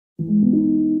Oh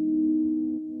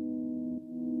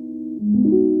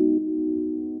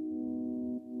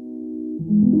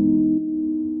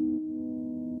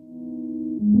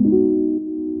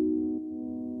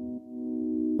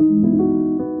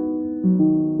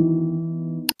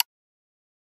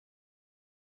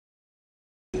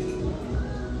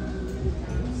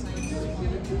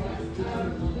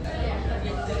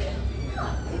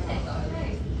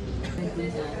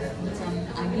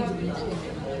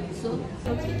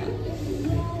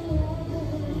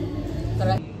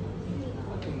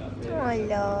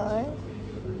Lord.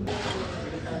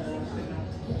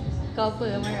 Kau apa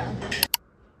yang marah?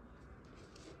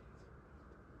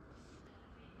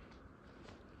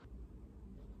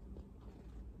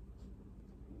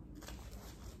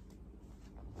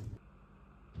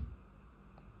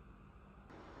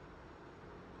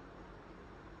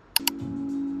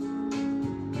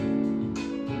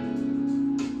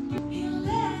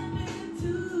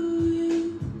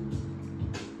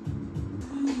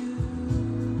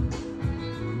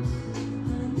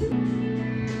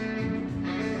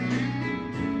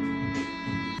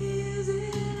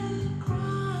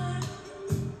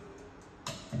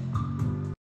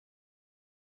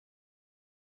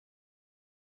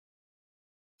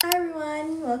 Hi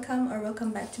everyone,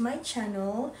 welcome back to my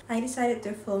channel. I decided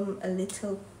to film a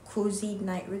little cozy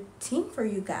night routine for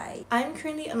you guys. I'm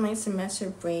currently on my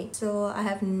semester break, so I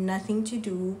have nothing to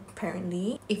do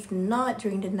apparently. If not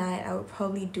during the night, I would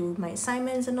probably do my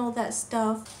assignments and all that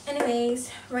stuff.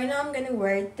 Anyways, right now I'm gonna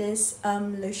wear this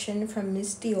lotion from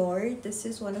Miss Dior. This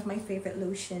is one of my favorite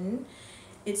lotion.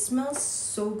 It smells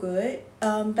so good.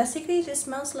 Basically it just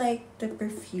smells like the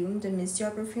perfume, the Miss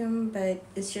Dior perfume, but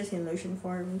it's just in lotion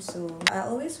form. So I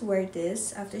always wear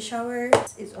this after shower.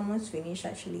 It's almost finished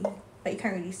actually, but you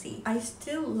can't really see. I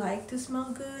still like to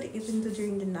smell good even though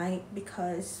during the night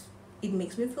because it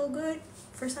makes me feel good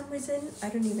for some reason. I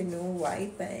don't even know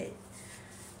why, but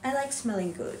I like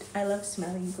smelling good. I love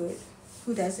smelling good.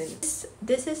 Who doesn't?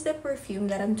 This is the perfume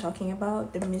that I'm talking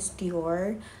about, the Miss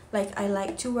Dior. Like, I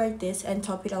like to wear this and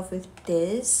top it off with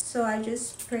this. So I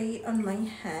just spray it on my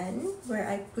hand where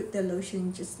I put the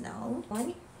lotion just now.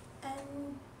 1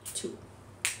 and 2.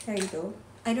 There you go.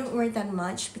 I don't wear that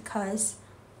much because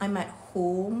I'm at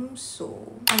home,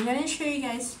 so I'm gonna show you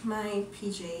guys my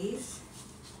PJs.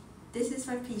 This is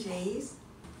my PJs.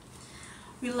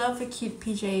 We love the cute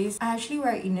PJs. I actually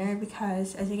wear inner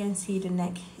because as you can see the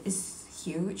neck is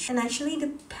huge, and actually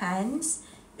the pants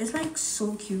is like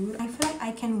so cute. I feel like I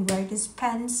can wear this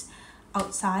pants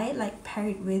outside, like pair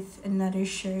it with another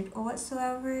shirt or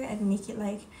whatsoever and make it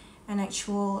like an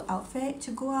actual outfit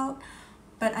to go out,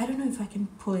 but I don't know if I can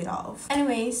pull it off.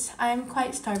 Anyways, I'm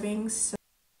quite starving, so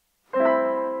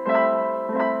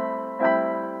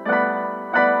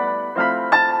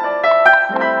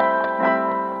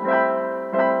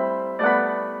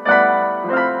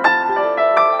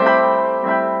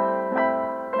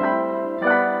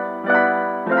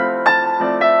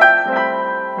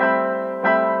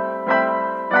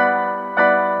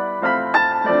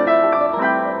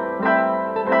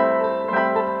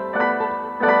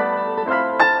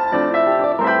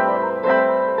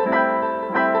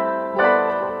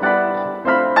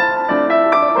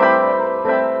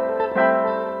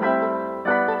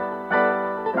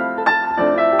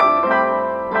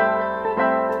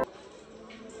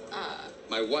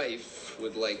my wife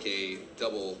would like a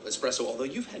double espresso, although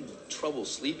you've had trouble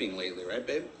sleeping lately, right,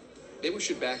 babe? Maybe we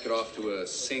should back it off to a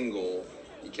single.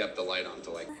 You kept the light on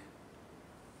to like...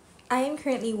 I am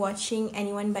currently watching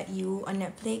Anyone But You on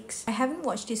Netflix. I haven't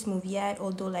watched this movie yet,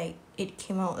 although like it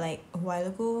came out like a while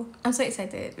ago. I'm so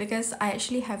excited because I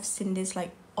actually have seen this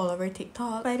like all over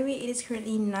TikTok. By the way, it is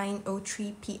currently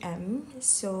 9:03 p.m.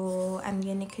 so I'm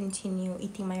gonna continue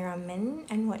eating my ramen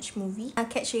and watch movie. I'll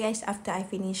catch you guys after I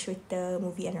finish with the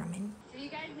movie and ramen. So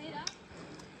you guys made up?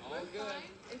 All good.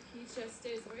 Fine if he just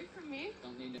stays away from me.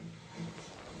 Don't need to...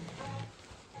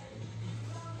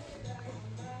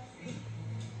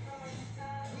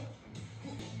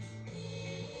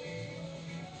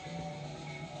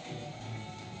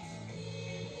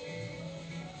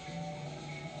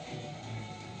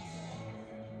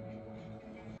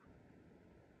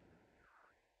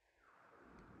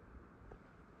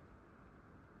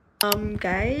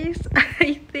 Guys,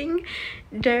 I think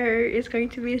there is going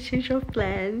to be a change of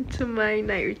plan to my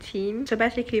night routine. So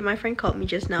basically my friend called me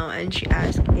just now and she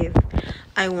asked if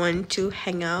I want to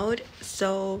hang out,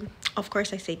 so of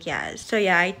course I said yes. So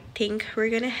yeah, I think we're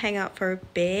gonna hang out for a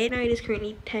bit. Now it is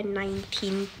currently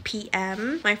 10:19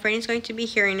 p.m. My friend is going to be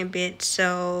here in a bit,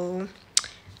 so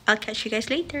I'll catch you guys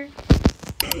later.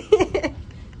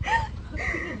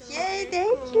 Yay,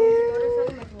 thank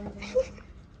you.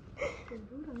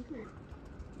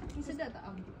 Ni sedap tak?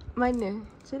 Mana?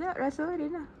 Sedap rasa dia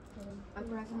lah.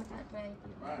 Aku rasa macam nak try.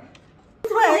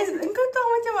 Mas, engkau tahu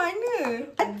macam mana?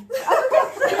 Aku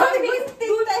kata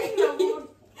tasting tadi.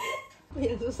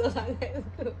 Yang susah sangat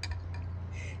tu.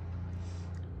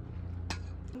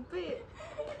 Empit.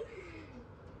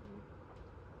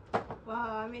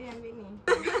 Wah, ambil ni.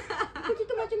 Aku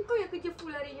cerita macam kau yang kerja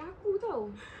full hari ni aku tau.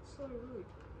 So rude.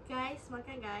 Guys,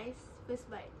 makan guys. First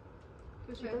bite.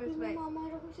 First bite.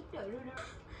 Mama marah aku sedap.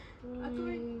 Aku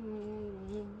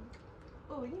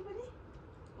Oh, ni apa ni?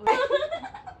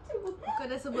 Kau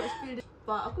dah sebut spill dia.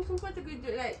 Pak, aku sumpah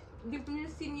terkejut like dia punya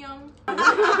scene yang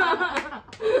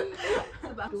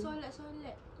sebab solat.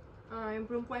 Yang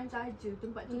perempuan saja,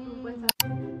 tempat tu perempuan saja.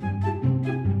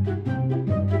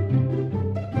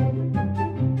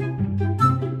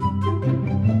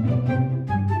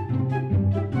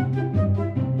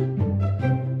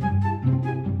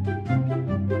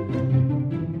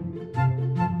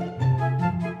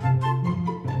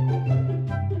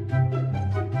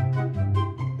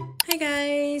 Hi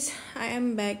guys, I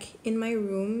am back in my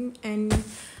room and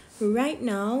right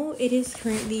now it is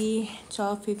currently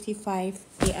 12:55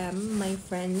 a.m. My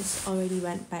friends already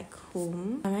went back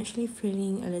home. I'm actually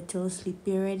feeling a little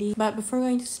sleepy already, but before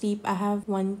going to sleep I have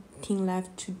one thing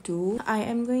left to do. I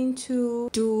am going to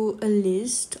do a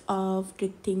list of the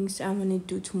things I'm gonna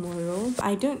do tomorrow.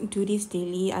 I don't do this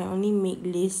daily. I only make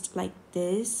lists like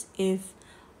this if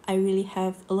I really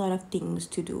have a lot of things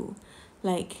to do.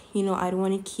 Like, you know, I don't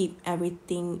want to keep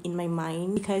everything in my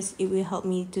mind because it will help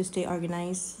me to stay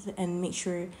organized and make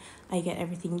sure I get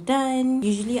everything done.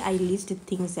 Usually I list the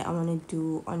things that I want to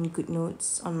do on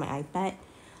GoodNotes on my iPad.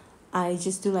 I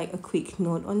just do like a quick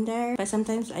note on there, but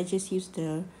sometimes I just use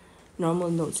the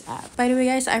normal notes app. By the way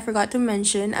guys, I forgot to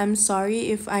mention, I'm sorry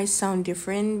if I sound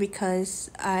different because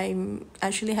I'm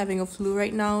actually having a flu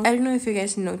right now. I don't know if you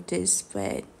guys noticed,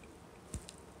 but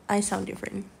I sound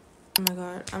different. Oh my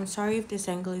god, I'm sorry if this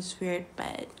angle is weird,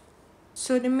 but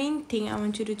so the main thing I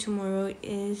want to do tomorrow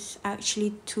is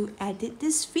actually to edit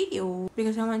this video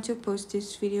because I want to post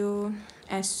this video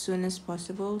as soon as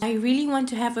possible. I really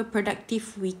want to have a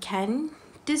productive weekend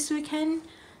this weekend,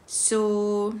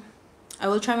 so I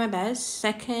will try my best.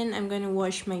 Second, I'm gonna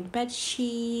wash my bed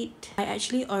sheet. I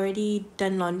actually already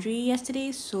done laundry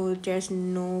yesterday, so there's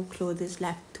no clothes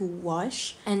left to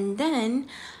wash. And then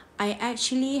I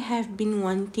actually have been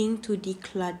wanting to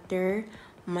declutter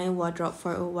my wardrobe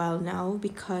for a while now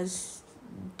because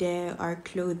there are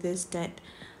clothes that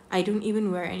I don't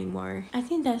even wear anymore. I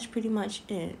think that's pretty much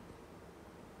it.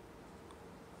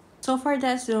 So far,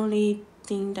 that's the only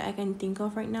thing that I can think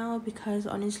of right now because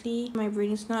honestly, my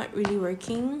brain is not really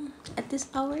working at this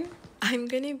hour. I'm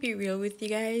gonna be real with you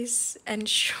guys and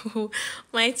show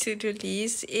my to-do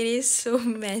list. It is so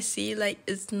messy, like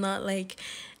it's not like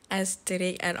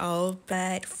aesthetic at all,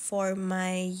 but for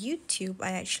my YouTube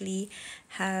I actually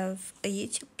have a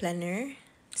YouTube planner.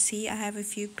 See, I have a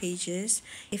few pages.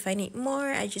 If I need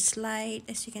more, I just slide,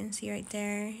 as you can see right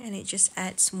there, and it just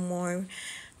adds more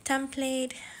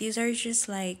template. These are just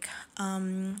like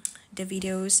the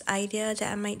videos idea that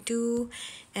I might do,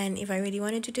 and if I really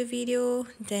want to do the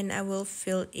video, then I will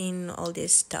fill in all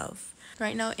this stuff.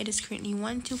 Right now it is currently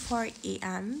 1:04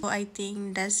 a.m. so I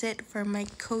think that's it for my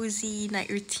cozy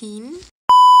night routine.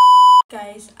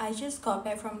 Guys, I just got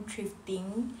back from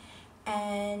thrifting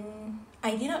and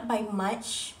I did not buy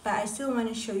much, but I still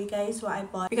want to show you guys what I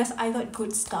bought because I got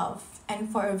good stuff and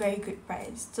for a very good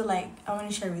price. So like, I want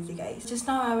to share with you guys. Just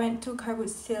now I went to car boot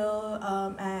sale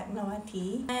at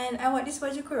Nawati and I bought this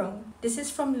baju kurung. This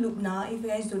is from Lubna. If you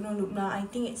guys don't know Lubna, I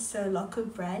think it's a local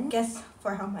brand. Guess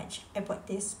for how much I bought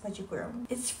this baju kurung?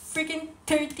 It's freaking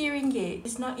 30 ringgit.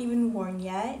 It's not even worn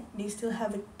yet. They still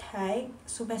have a tag.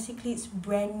 So basically it's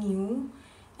brand new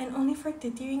and only for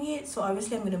 30 ringgit. So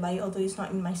obviously I'm gonna buy it, although it's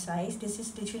not in my size. This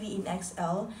is literally in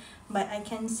XL, but I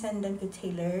can send them to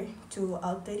tailor to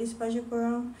alter this baju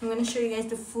kurung. I'm gonna show you guys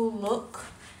the full look.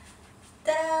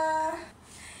 Ta-da!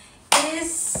 It is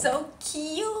so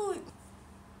cute.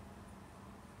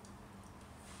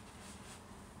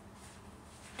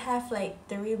 Have like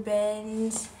the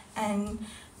ribbons and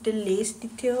the lace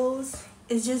details.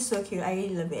 It's just so cute. I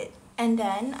really love it. And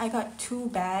then I got two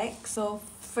bags. So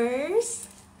first,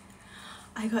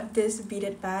 I got this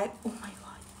beaded bag. Oh my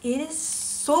god, it is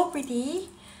so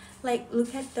pretty. Like,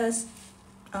 look at this.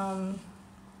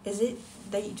 Is it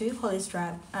do you call it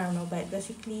strap? I don't know, but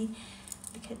basically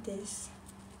look at this,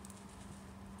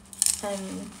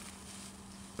 and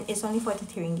it's only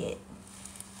 43 ringgit.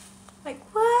 Like,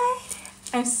 what?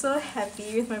 I'm so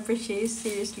happy with my purchase,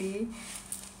 seriously.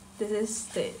 This is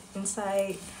the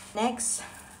inside. Next,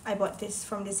 I bought this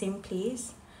from the same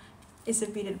place. It's a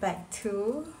beaded bag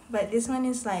too, but this one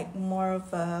is like more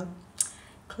of a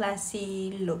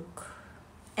classy look.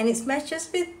 And it matches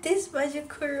with this baju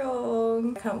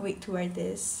kurung. I can't wait to wear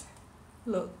this.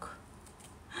 Look.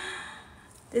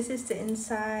 This is the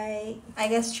inside. I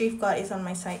guess thrift god is on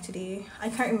my side today. I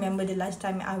can't remember the last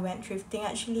time I went thrifting.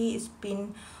 Actually, it's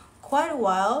been quite a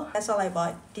while. That's all I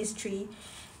bought. These three.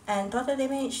 And total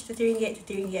damage, 30 ringgit,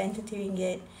 30 ringgit, and 30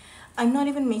 ringgit. I'm not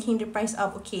even making the price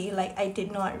up, okay? Like, I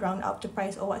did not round up the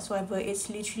price or whatsoever. It's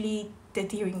literally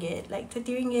 30 ringgit. Like,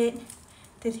 30 ringgit,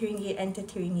 30 ringgit, and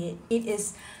 30 ringgit. It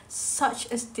is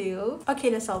such a steal. Okay,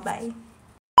 that's all. Bye.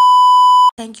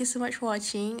 Thank you so much for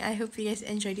watching. I hope you guys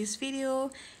enjoyed this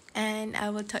video. And I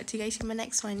will talk to you guys in my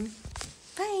next one.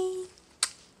 Bye.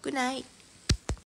 Good night.